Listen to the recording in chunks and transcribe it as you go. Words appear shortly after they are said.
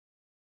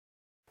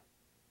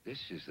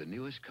This is the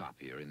newest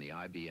copier in the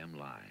IBM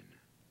line.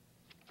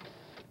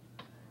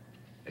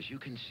 As you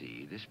can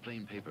see, this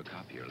plain paper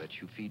copier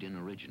lets you feed in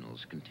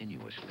originals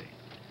continuously.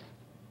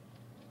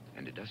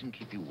 And it doesn't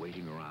keep you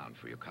waiting around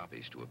for your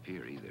copies to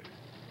appear either.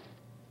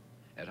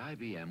 At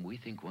IBM, we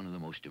think one of the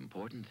most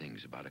important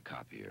things about a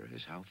copier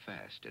is how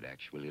fast it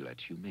actually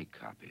lets you make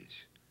copies.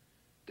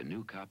 The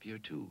new Copier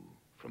 2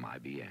 from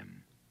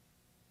IBM.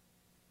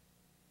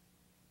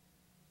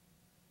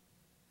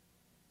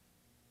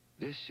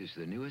 This is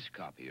the newest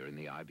copier in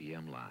the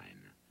IBM line.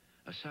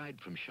 Aside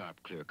from sharp,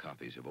 clear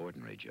copies of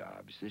ordinary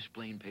jobs, this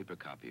plain paper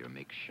copier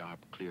makes sharp,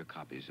 clear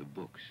copies of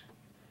books,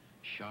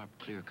 sharp,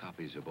 clear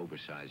copies of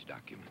oversized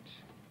documents,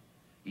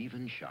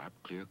 even sharp,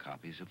 clear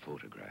copies of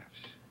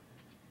photographs.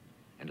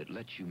 And it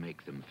lets you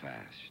make them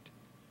fast.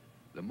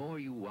 The more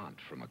you want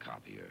from a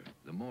copier,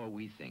 the more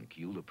we think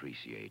you'll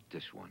appreciate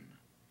this one.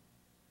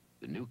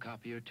 The new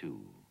Copier 2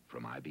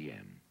 from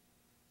IBM.